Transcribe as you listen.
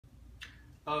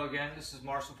Hello again, this is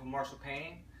Marshall from Marshall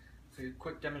Painting. For a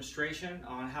quick demonstration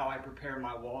on how I prepare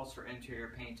my walls for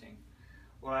interior painting.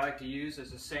 What I like to use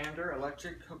is a sander,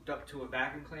 electric, hooked up to a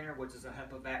vacuum cleaner, which is a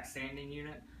Hepa-Vacuum sanding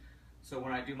unit. So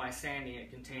when I do my sanding,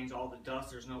 it contains all the dust,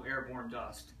 there's no airborne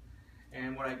dust.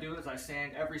 And what I do is I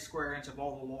sand every square inch of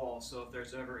all the walls, so if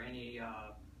there's ever any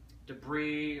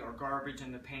debris or garbage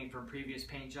in the paint from previous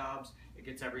paint jobs, it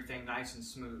gets everything nice and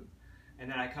smooth. And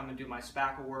then I come and do my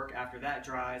spackle work. After that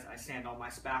dries, I sand all my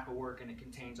spackle work and it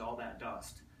contains all that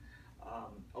dust.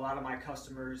 A lot of my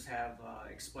customers have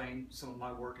explained some of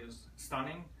my work is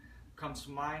stunning, comes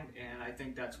to mind, and I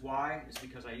think that's why. It's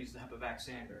because I use the Hepa-Vacuum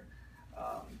sander.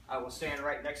 I will stand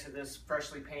right next to this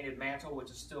freshly painted mantle, which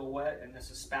is still wet, and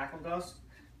this is spackle dust,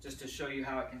 just to show you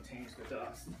how it contains the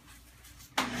dust.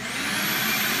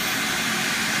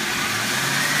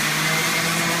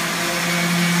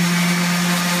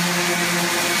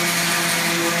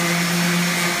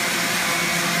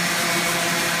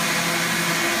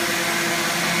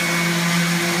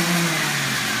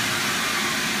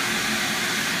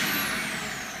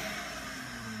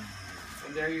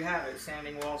 And there you have it,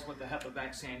 sanding walls with the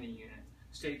Hepa-Vacuum sanding unit.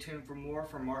 Stay tuned for more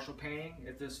from Marshall Painting.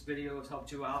 If this video has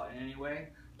helped you out in any way,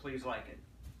 please like it.